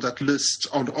be on that list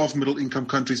of middle-income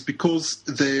countries because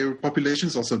their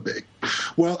populations are so big.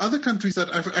 While other countries that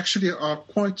actually are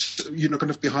quite, kind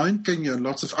of behind Kenya in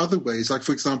lots of other ways, like,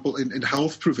 for example, in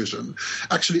health provision,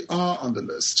 actually are on the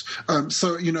list.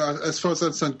 So, as far as I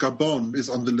understand, Gabon is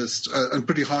on the list and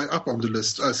pretty high up on the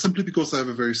list simply because they have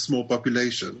a very small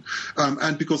population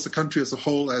and because the country as a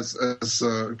whole as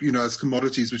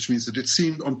commodities, which means that it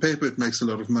seems on paper it makes a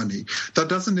lot of money. That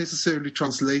doesn't necessarily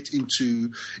translate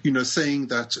into, saying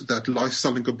that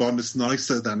lifestyle in Gabon is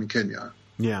nicer than in Kenya.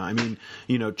 Yeah, I mean,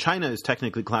 China is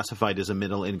technically classified as a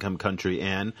middle-income country,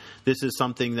 and this is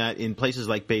something that in places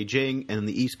like Beijing and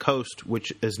the East Coast,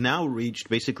 which has now reached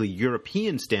basically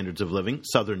European standards of living,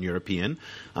 Southern European,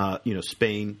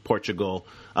 Spain, Portugal,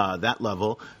 that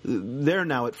level, they're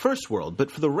now at first world. But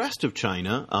for the rest of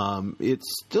China,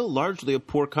 it's still largely a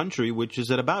poor country, which is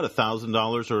at about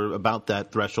 $1,000 or about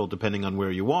that threshold, depending on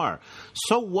where you are.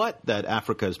 So what that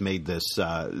Africa has made this?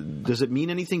 Does it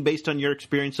mean anything based on your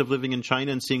experience of living in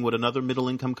China and seeing what another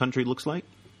middle-income country looks like?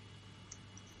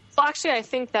 Well, actually, I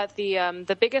think that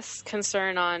the biggest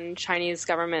concern on Chinese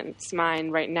government's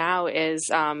mind right now is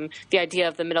the idea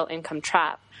of the middle-income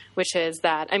trap, which is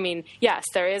that, I mean, yes,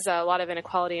 there is a lot of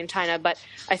inequality in China, but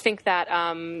I think that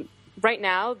right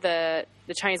now the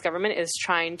the Chinese government is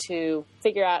trying to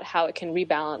figure out how it can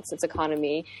rebalance its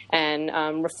economy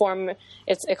and reform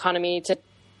its economy to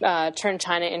turn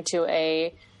China into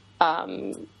a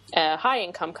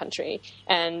high-income country.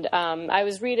 And I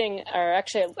was listening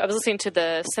to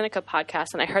the Sinica podcast,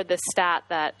 and I heard this stat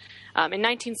that in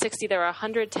 1960 there were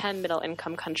 110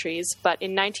 middle-income countries, but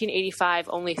in 1985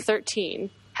 only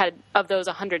 13 of those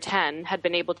 110 had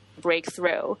been able to break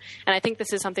through. And I think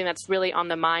this is something that's really on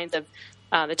the minds of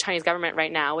the Chinese government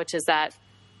right now, which is that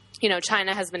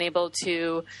China has been able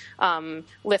to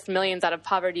lift millions out of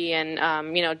poverty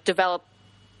and develop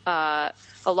a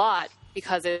lot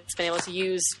because it's been able to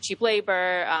use cheap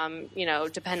labor,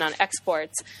 depend on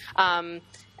exports,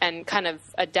 and kind of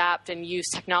adapt and use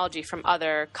technology from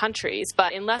other countries.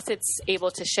 But unless it's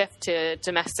able to shift to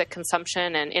domestic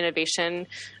consumption and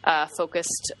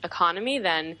innovation-focused economy,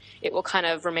 then it will kind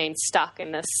of remain stuck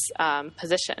in this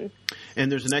position.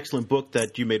 And there's an excellent book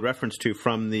that you made reference to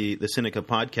from the Sinica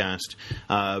podcast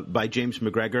by James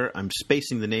McGregor. I'm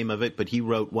spacing the name of it, but he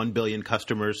wrote 1 Billion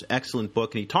Customers. Excellent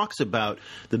book. And he talks about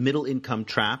the middle income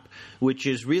trap, which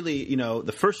is really,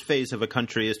 the first phase of a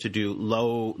country is to do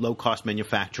low-cost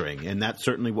manufacturing. And that's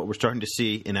certainly what we're starting to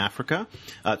see in Africa.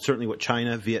 Certainly what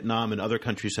China, Vietnam, and other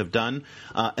countries have done.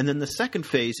 And then the second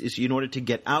phase is in order to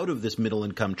get out of this middle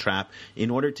income trap, in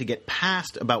order to get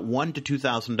past about $1,000 to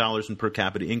 $2,000 in per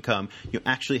capita income, you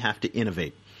actually have to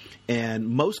innovate. And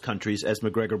most countries, as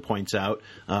McGregor points out,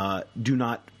 do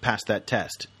not pass that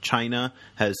test. China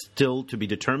has still to be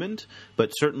determined, but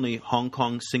certainly Hong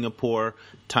Kong, Singapore,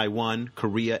 Taiwan,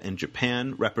 Korea, and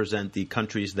Japan represent the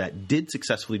countries that did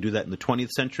successfully do that in the 20th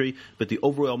century, but the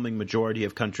overwhelming majority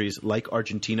of countries, like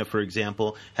Argentina, for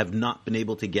example, have not been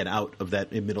able to get out of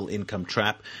that middle-income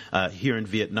trap. Here in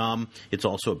Vietnam, it's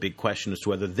also a big question as to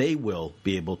whether they will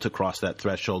be able to cross that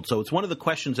threshold. So it's one of the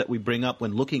questions that we bring up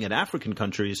when looking at African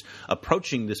countries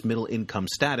approaching this middle-income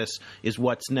status is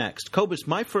what's next. Cobus,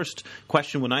 my first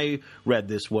question when I read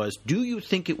this was, do you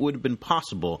think it would have been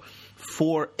possible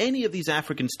for any of these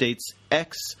African states,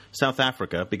 ex-South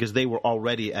Africa, because they were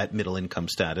already at middle-income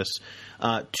status,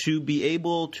 to be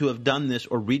able to have done this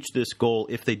or reach this goal,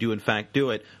 if they do in fact do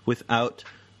it, without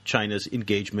China's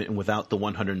engagement and without the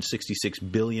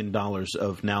 $166 billion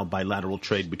of now bilateral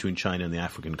trade between China and the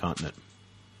African continent?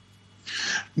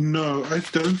 No, I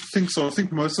don't think so. I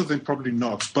think most of them probably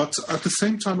not. But at the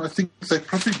same time, I think they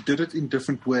probably did it in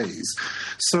different ways.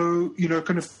 So,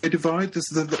 kind of they divide this.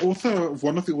 The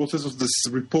one of the authors of this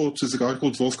report is a guy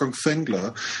called Wolfgang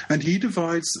Fengler, and he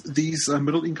divides these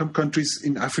middle-income countries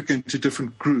in Africa into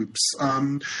different groups.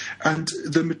 And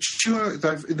the mature,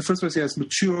 in the first place, he has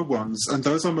mature ones, and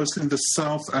those are mostly in the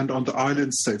south and on the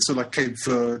island states, so like Cape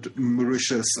Verde,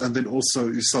 Mauritius, and then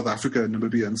also South Africa,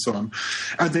 Namibia, and so on.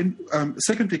 And then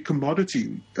secondly,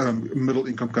 commodity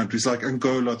middle-income countries like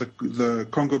Angola, the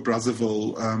Congo,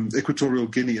 Brazzaville, Equatorial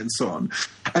Guinea, and so on.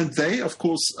 And they, of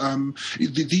course,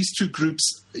 these two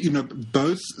groups,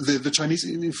 both the Chinese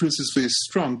influence is very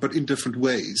strong, but in different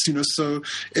ways. So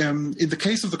in the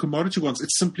case of the commodity ones,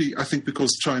 it's simply, I think,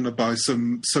 because China buys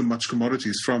so much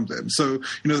commodities from them. So,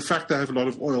 the fact they have a lot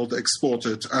of oil, they export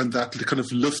it, and that kind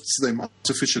of lifts them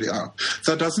artificially up.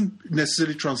 That doesn't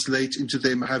necessarily translate into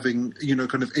them having,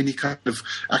 kind of any kind of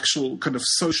actual kind of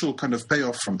social kind of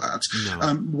payoff from that.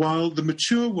 No. While the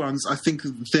mature ones, I think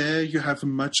there you have a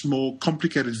much more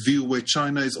complicated view where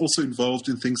China is also involved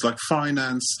in things like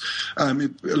finance, a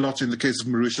lot in the case of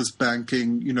Mauritius,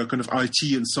 banking, kind of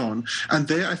IT and so on. And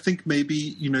there I think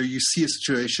maybe, you see a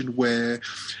situation where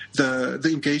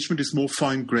the engagement is more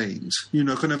fine-grained,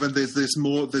 kind of, and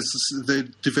they're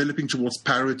developing towards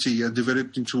parity and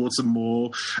developing towards a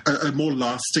more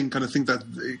lasting kind of thing, that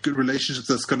relationship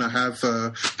that's going to have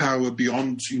power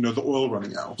beyond, the oil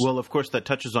running out. Well, of course, that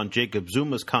touches on Jacob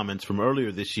Zuma's comments from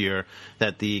earlier this year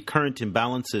that the current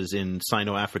imbalances in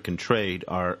Sino-African trade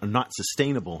are not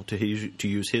sustainable, to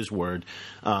use his word.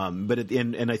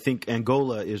 And I think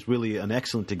Angola is really an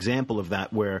excellent example of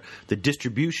that, where the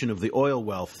distribution of the oil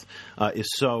wealth is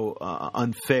so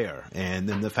unfair. And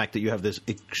then the fact that you have this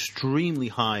extremely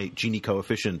high Gini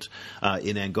coefficient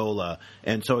in Angola.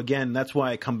 And so, again, that's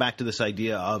why I come back to this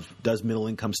idea of, does middle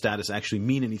income status actually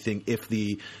mean anything if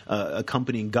the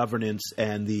accompanying governance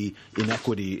and the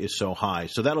inequity is so high?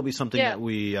 So that'll be something that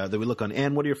we look on.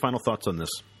 Anne, what are your final thoughts on this?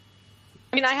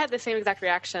 I mean, I had the same exact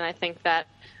reaction. I think that,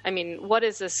 what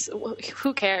is this?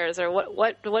 Who cares? Or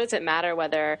what does it matter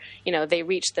whether, they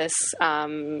reach this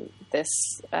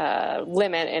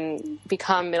limit and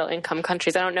become middle-income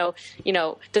countries? I don't know,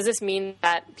 does this mean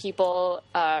that people,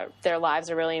 their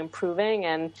lives are really improving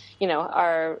and,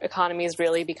 our economy is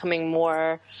really becoming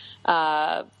more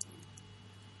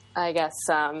I guess,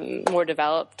 more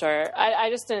developed, or I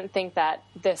just didn't think that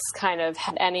this kind of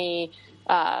had any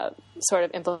sort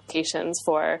of implications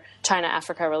for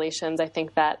China-Africa relations. I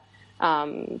think that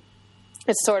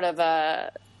it's sort of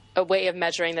a way of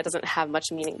measuring that doesn't have much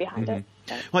meaning behind it.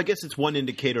 Well, I guess it's one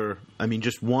indicator. I mean,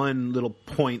 just one little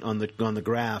point on the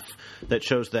graph that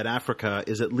shows that Africa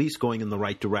is at least going in the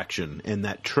right direction, and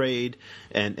that trade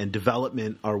and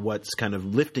development are what's kind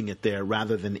of lifting it there,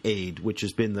 rather than aid, which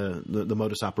has been the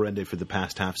modus operandi for the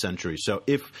past half century. So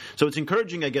it's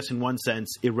encouraging, I guess, in one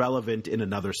sense, irrelevant in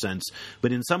another sense.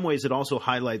 But in some ways, it also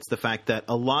highlights the fact that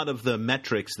a lot of the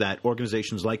metrics that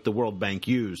organizations like the World Bank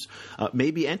use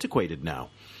may be antiquated now.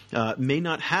 May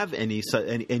not have any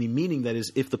meaning. That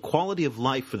is, if the quality of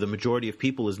life for the majority of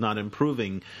people is not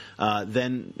improving,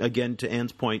 then again, to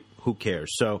Anne's point, who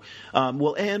cares? So,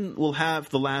 Anne will have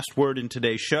the last word in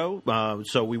today's show.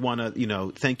 So we want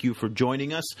to, thank you for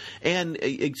joining us. And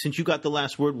since you got the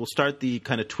last word, we'll start the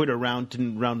kind of Twitter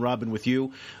round robin with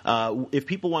you. If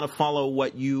people want to follow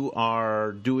what you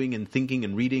are doing and thinking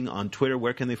and reading on Twitter,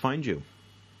 where can they find you?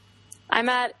 I'm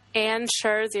at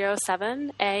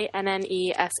AnneSher07,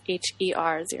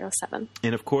 ANNESHER07.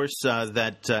 And of course,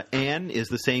 that Anne is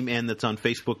the same Anne that's on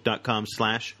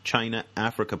Facebook.com/China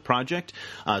Africa Project.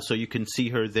 So you can see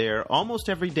her there almost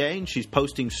every day, and she's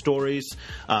posting stories,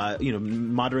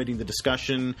 moderating the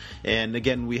discussion. And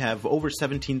again, we have over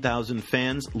 17,000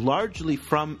 fans, largely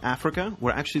from Africa.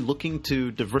 We're actually looking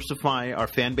to diversify our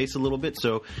fan base a little bit.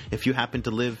 So if you happen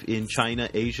to live in China,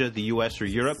 Asia, the U.S., or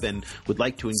Europe, and would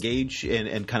like to engage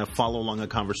and kind of follow along a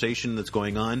conversation that's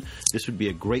going on, this would be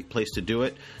a great place to do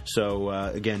it. So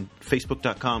again,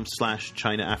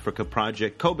 Facebook.com/China Africa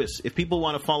Project. Cobus, if people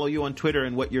want to follow you on Twitter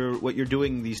and what you're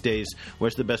doing these days,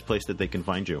 where's the best place that they can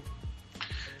find you?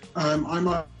 I'm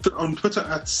on Twitter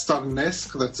at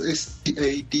Stadenesque. That's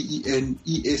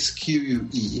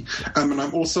STADENESQUE. And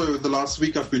I'm also, the last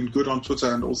week, I've been good on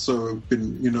Twitter and also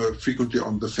been, frequently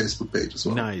on the Facebook page as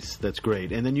well. Nice. That's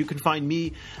great. And then you can find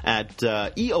me at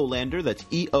EOLander. That's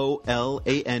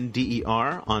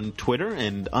EOLANDER on Twitter.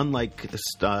 And unlike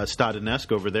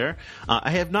Stadenesque over there,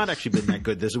 I have not actually been that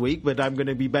good this week, but I'm going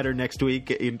to be better next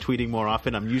week in tweeting more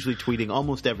often. I'm usually tweeting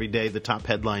almost every day the top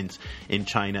headlines in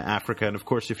China, Africa. And of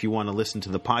course, if you want to listen to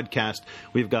the podcast,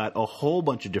 we've got a whole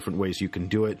bunch of different ways you can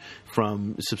do it,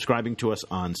 from subscribing to us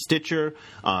on Stitcher,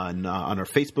 on our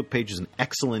Facebook page is an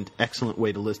excellent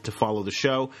way to follow the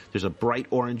show. There's a bright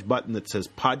orange button that says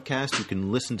podcast. You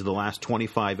can listen to the last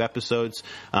 25 episodes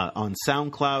on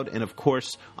SoundCloud and, of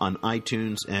course, on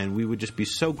iTunes. And we would just be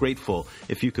so grateful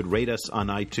if you could rate us on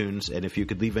iTunes and if you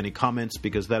could leave any comments,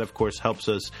 because that, of course, helps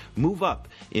us move up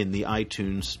in the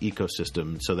iTunes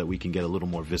ecosystem so that we can get a little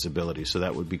more visibility. So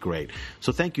that would be great.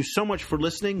 So thank you so much for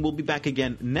listening. We'll be back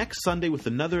again next Sunday with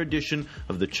another edition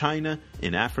of the China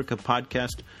in Africa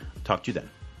podcast. Talk to you then.